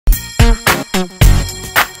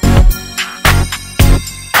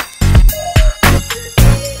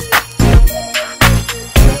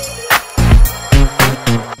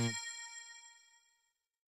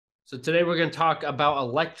So today we're going to talk about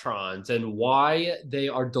electrons and why they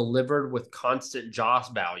are delivered with constant Joss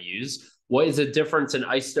values. What is the difference in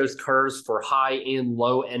isodose curves for high and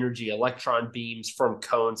low energy electron beams from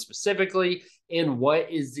cones specifically? And what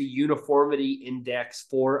is the uniformity index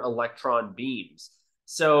for electron beams?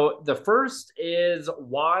 So the first is,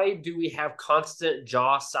 why do we have constant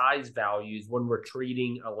Joss size values when we're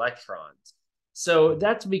treating electrons? So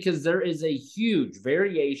that's because there is a huge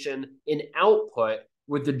variation in output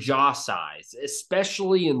with the Joss size,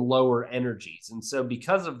 especially in lower energies. And so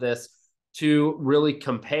because of this, to really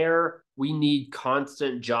compare, we need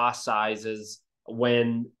constant Joss sizes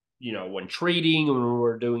when treating, when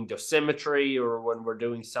we're doing dosimetry, or when we're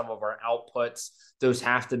doing some of our outputs. Those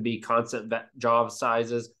have to be constant Joss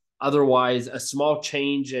sizes. Otherwise, a small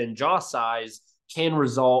change in Joss size can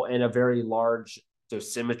result in a very large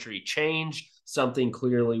dosimetry change, something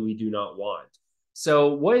clearly we do not want.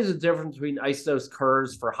 So what is the difference between isodose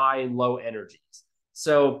curves for high and low energies?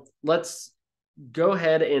 So let's go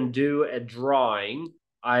ahead and do a drawing.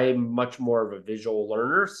 I'm much more of a visual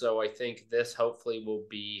learner, so I think this hopefully will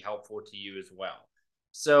be helpful to you as well.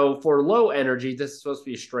 So for low energy, this is supposed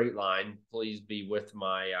to be a straight line. Please be with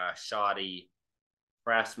my shoddy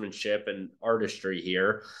craftsmanship and artistry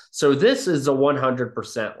here. So this is a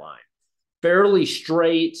 100% line. Fairly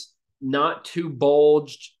straight, not too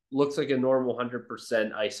bulged, looks like a normal 100%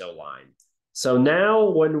 ISO line. So now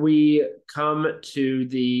when we come to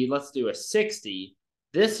the, let's do a 60,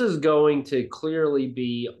 this is going to clearly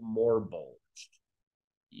be more bulged.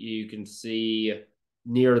 You can see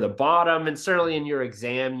near the bottom, and certainly in your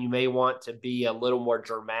exam, you may want to be a little more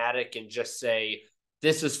dramatic and just say,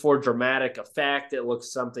 this is for dramatic effect. It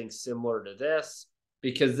looks something similar to this,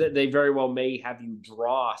 because they very well may have you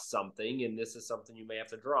draw something, and this is something you may have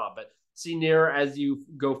to draw. But see, near as you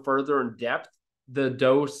go further in depth, the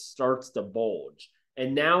dose starts to bulge.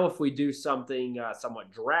 And now if we do something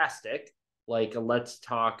somewhat drastic, like let's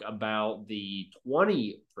talk about the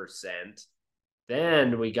 20%,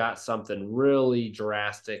 then we got something really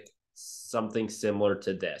drastic, something similar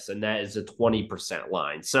to this, and that is a 20%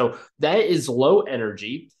 line. So that is low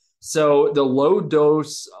energy. So the low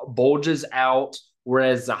dose bulges out,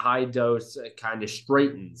 whereas the high dose kind of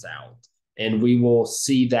straightens out. And we will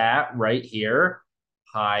see that right here.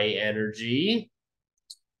 High energy.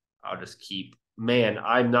 I'll just keep, man,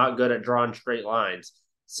 I'm not good at drawing straight lines.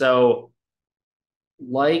 So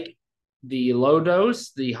like the low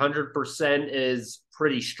dose, the 100% is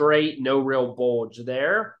pretty straight, no real bulge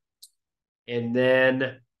there. And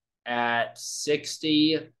then at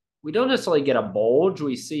 60, we don't necessarily get a bulge.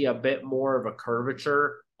 We see a bit more of a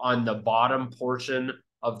curvature on the bottom portion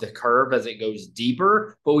of the curve as it goes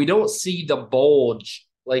deeper, but we don't see the bulge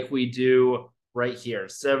like we do right here.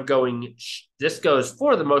 Instead of going, this goes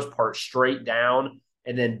for the most part straight down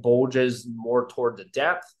and then bulges more toward the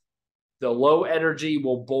depth. The low energy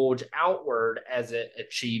will bulge outward as it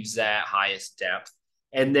achieves that highest depth.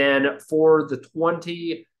 And then for the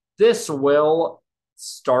 20, this will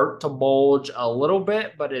start to bulge a little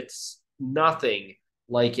bit, but it's nothing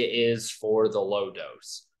like it is for the low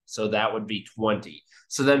dose. So that would be 20.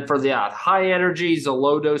 So then for the high energies, the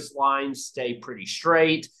low dose lines stay pretty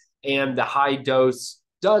straight, and the high dose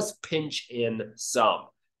does pinch in some.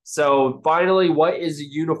 So finally, what is the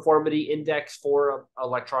uniformity index for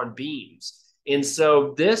electron beams? And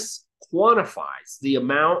so this quantifies the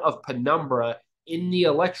amount of penumbra in the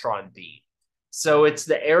electron beam. So it's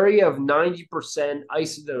the area of 90%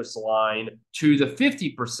 isodose line to the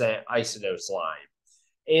 50% isodose line.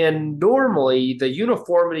 And normally the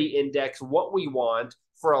uniformity index, what we want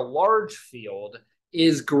for a large field,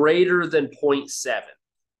 is greater than 0.7.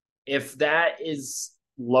 If that is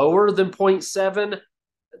lower than 0.7,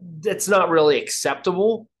 that's not really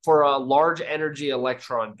acceptable for a large energy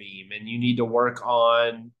electron beam. And you need to work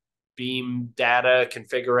on beam data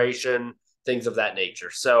configuration, things of that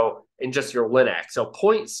nature. So in just your LINAC. So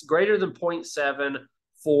points greater than 0.7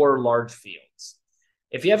 for large fields.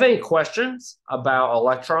 If you have any questions about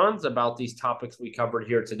electrons, about these topics we covered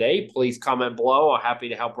here today, please comment below. I'm happy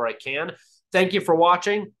to help where I can. Thank you for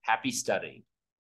watching. Happy studying.